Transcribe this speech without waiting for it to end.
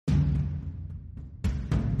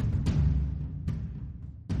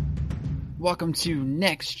Welcome to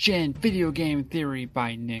Next Gen Video Game Theory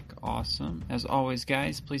by Nick Awesome. As always,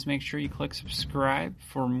 guys, please make sure you click subscribe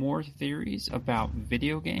for more theories about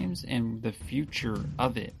video games and the future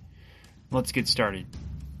of it. Let's get started.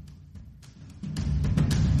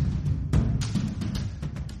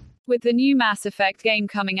 With the new Mass Effect game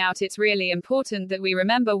coming out, it's really important that we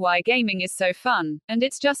remember why gaming is so fun, and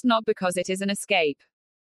it's just not because it is an escape.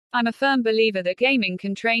 I'm a firm believer that gaming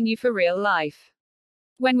can train you for real life.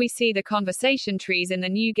 When we see the conversation trees in the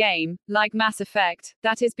new game, like Mass Effect,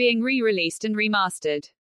 that is being re-released and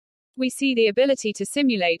remastered, we see the ability to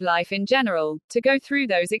simulate life in general, to go through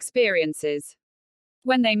those experiences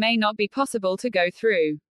when they may not be possible to go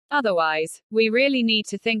through otherwise. We really need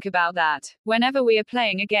to think about that whenever we are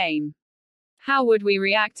playing a game. How would we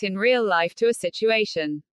react in real life to a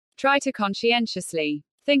situation? Try to conscientiously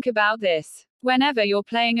think about this whenever you're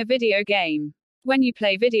playing a video game. When you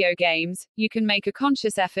play video games, you can make a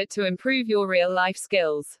conscious effort to improve your real-life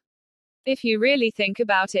skills. If you really think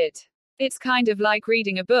about it, it's kind of like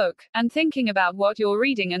reading a book, and thinking about what you're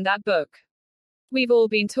reading in that book. We've all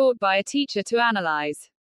been taught by a teacher to analyze.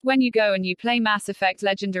 When you go and you play Mass Effect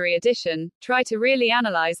Legendary Edition, try to really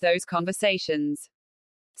analyze those conversations.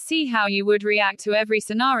 See how you would react to every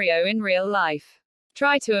scenario in real life.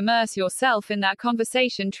 Try to immerse yourself in that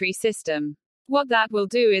conversation tree system. What that will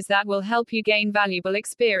do is that will help you gain valuable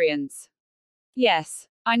experience. Yes,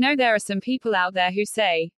 I know there are some people out there who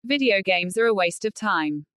say, video games are a waste of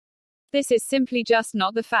time. This is simply just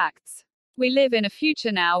not the facts. We live in a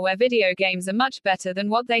future now where video games are much better than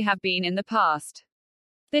what they have been in the past.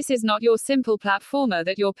 This is not your simple platformer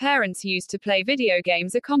that your parents used to play video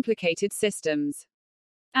games or complicated systems.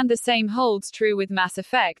 And the same holds true with Mass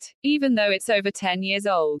Effect, even though it's over 10 years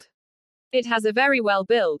old. It has a very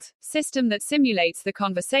well-built system that simulates the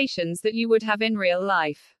conversations that you would have in real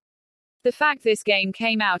life. The fact this game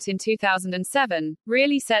came out in 2007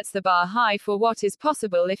 really sets the bar high for what is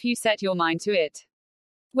possible if you set your mind to it.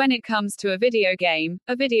 When it comes to a video game,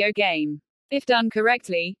 if done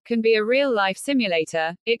correctly, can be a real-life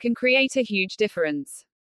simulator. It can create a huge difference.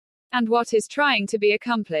 And what is trying to be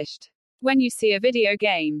accomplished when you see a video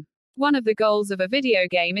game? One of the goals of a video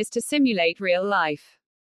game is to simulate real life.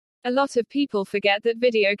 A lot of people forget that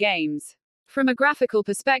video games, from a graphical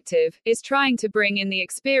perspective, is trying to bring in the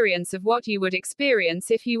experience of what you would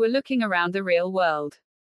experience if you were looking around the real world.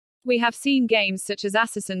 We have seen games such as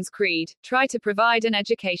Assassin's Creed try to provide an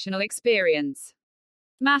educational experience.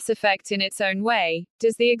 Mass Effect, in its own way,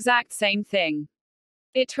 does the exact same thing.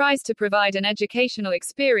 It tries to provide an educational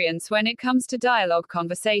experience when it comes to dialogue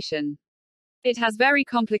conversation. It has very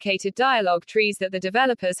complicated dialogue trees that the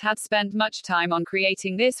developers had spent much time on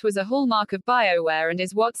creating. This was a hallmark of BioWare and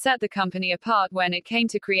is what set the company apart when it came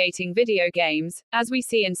to creating video games, as we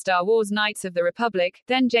see in Star Wars Knights of the Republic,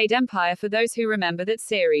 then Jade Empire for those who remember that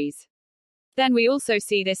series. Then we also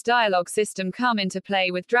see this dialogue system come into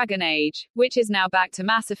play with Dragon Age, which is now back to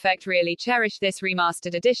Mass Effect. Really cherish this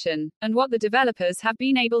remastered edition, and what the developers have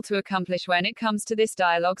been able to accomplish when it comes to this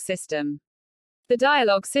dialogue system. The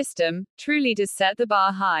dialogue system truly does set the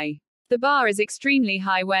bar high. The bar is extremely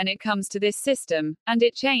high when it comes to this system, and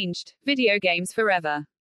it changed video games forever.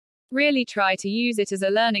 Really try to use it as a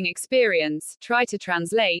learning experience. Try to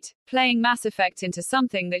translate playing Mass Effect into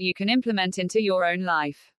something that you can implement into your own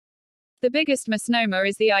life. The biggest misnomer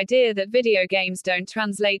is the idea that video games don't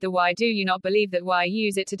translate. Why do you not believe that? Why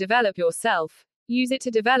use it to develop yourself? Use it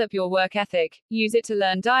to develop your work ethic. Use it to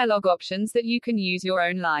learn dialogue options that you can use your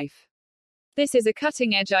own life. This is a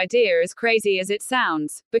cutting-edge idea, as crazy as it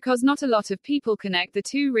sounds, because not a lot of people connect the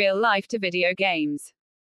two, real life to video games.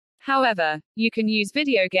 However, you can use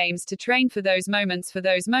video games to train for those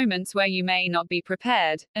moments where you may not be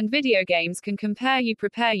prepared, and video games can prepare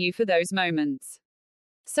you for those moments.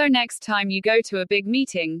 So next time you go to a big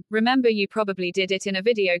meeting, remember you probably did it in a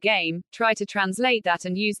video game. Try to translate that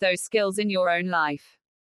and use those skills in your own life.